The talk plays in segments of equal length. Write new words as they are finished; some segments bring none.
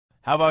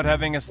How about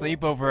having a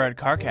sleepover at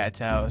Carcat's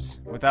house?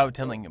 Without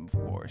telling him, of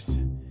course.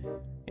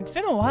 It's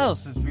been a while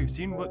since we've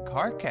seen what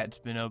Carcat's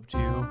been up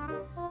to.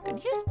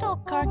 Could you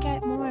stalk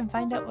Carcat more and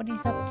find out what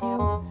he's up to?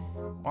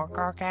 More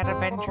Carcat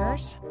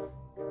adventures?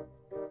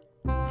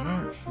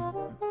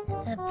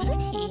 The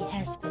booty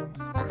has been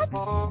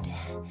spotted.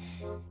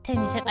 Time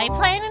to set my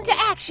plan into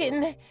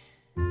action.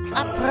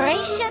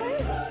 Operation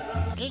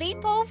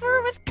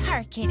Sleepover with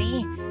Car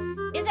Kitty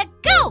is a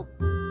go!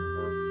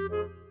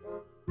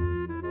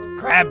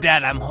 Grab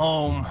that, I'm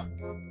home.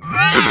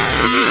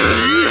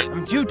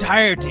 I'm too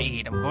tired to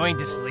eat. I'm going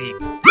to sleep.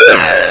 So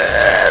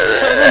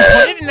then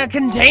put it in a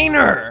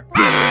container.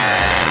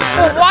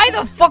 Well, why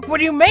the fuck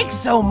would you make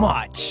so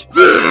much?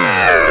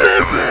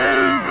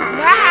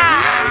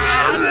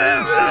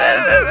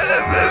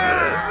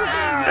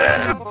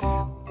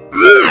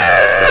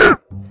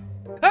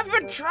 I've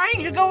been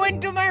trying to go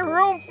into my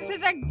room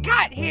since I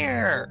got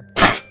here.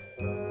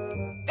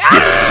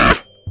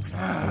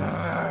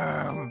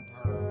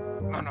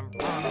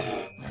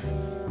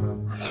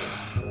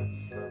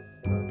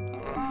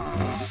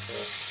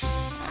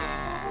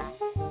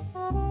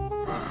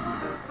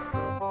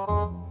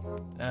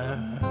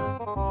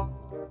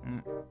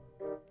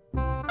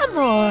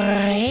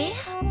 Amore.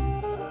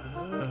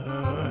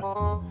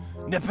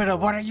 Nepeta,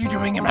 what are you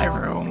doing in my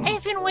room?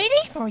 I've been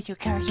waiting for you,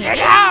 Car Kitty. Get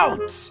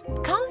out!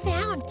 Calm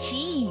down,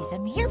 jeez.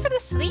 I'm here for the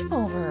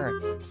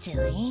sleepover,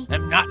 silly.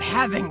 I'm not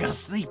having a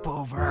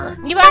sleepover.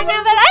 You are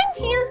now that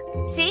I'm here.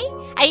 See?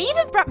 I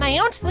even brought my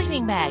own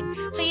sleeping bag,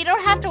 so you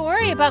don't have to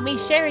worry about me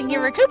sharing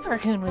your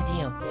Recuperacoon with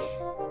you.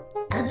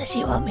 Unless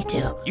you want me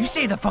to. You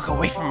stay the fuck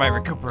away from my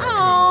Recuperacoon.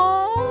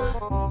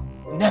 Oh.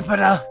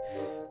 Nepeta,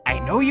 I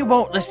know you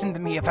won't listen to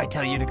me if I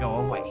tell you to go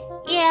away.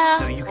 Yeah.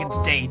 So you can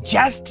stay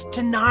just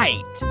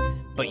tonight.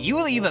 But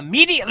you leave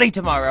immediately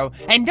tomorrow,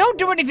 and don't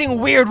do anything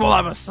weird while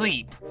I'm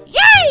asleep.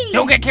 Yay!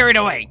 Don't get carried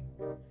away.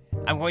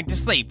 I'm going to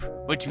sleep,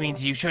 which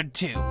means you should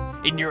too,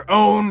 in your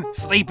own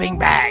sleeping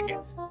bag.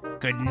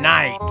 Good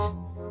night.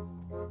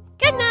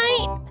 Good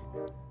night.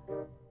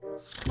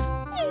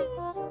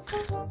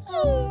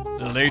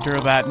 Later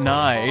that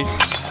night.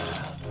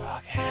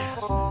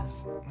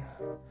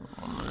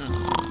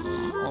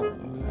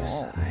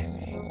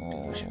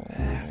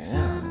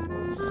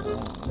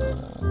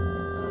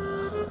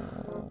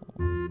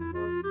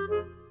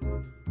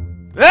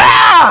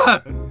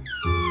 Ah!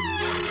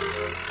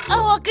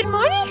 Oh, well, good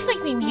morning,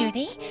 Sleeping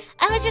Beauty.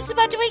 I was just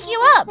about to wake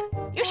you up.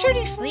 You're sure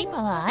to sleep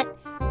a lot.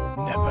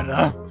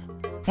 Nepeta,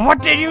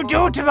 what did you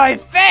do to my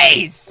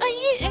face?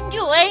 I didn't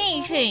do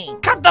anything.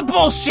 Cut the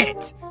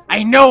bullshit!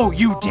 I know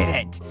you did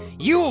it.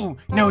 You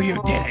know you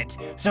did it.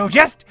 So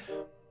just...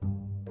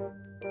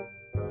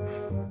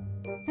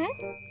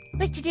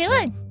 What you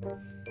doing?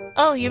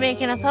 Oh, you're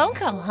making a phone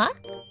call, huh?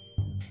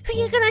 Who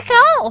you gonna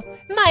call?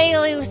 My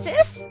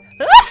Lucis?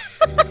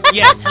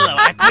 Yes, hello,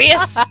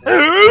 Aqueous.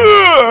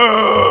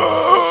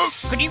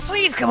 Could you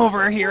please come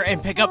over here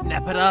and pick up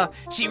Nepeta?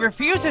 She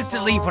refuses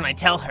to leave when I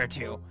tell her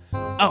to.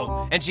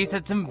 Oh, and she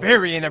said some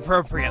very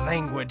inappropriate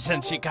language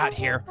since she got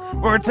here.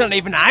 Words not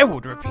even I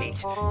would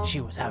repeat.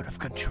 She was out of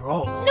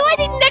control. No, I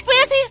didn't,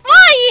 Aqueous, he's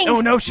lying!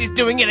 Oh no, she's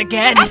doing it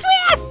again!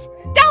 Aqueous!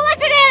 Don't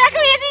listen to him,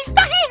 Aqueous, he's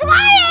fucking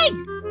lying!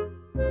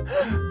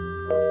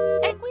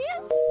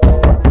 Aqueous?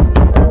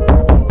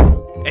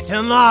 It's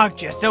unlocked,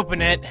 just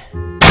open it.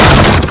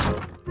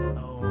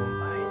 Oh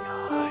my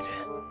god.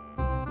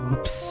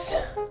 Oops.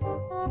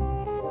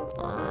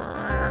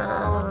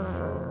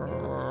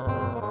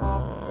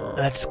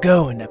 Let's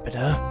go,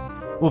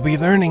 Nepeta. We'll be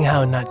learning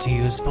how not to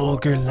use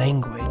vulgar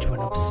language when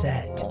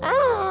upset.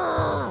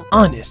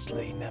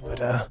 Honestly,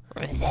 Nepeta.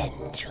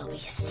 Revenge will be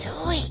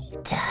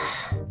sweet.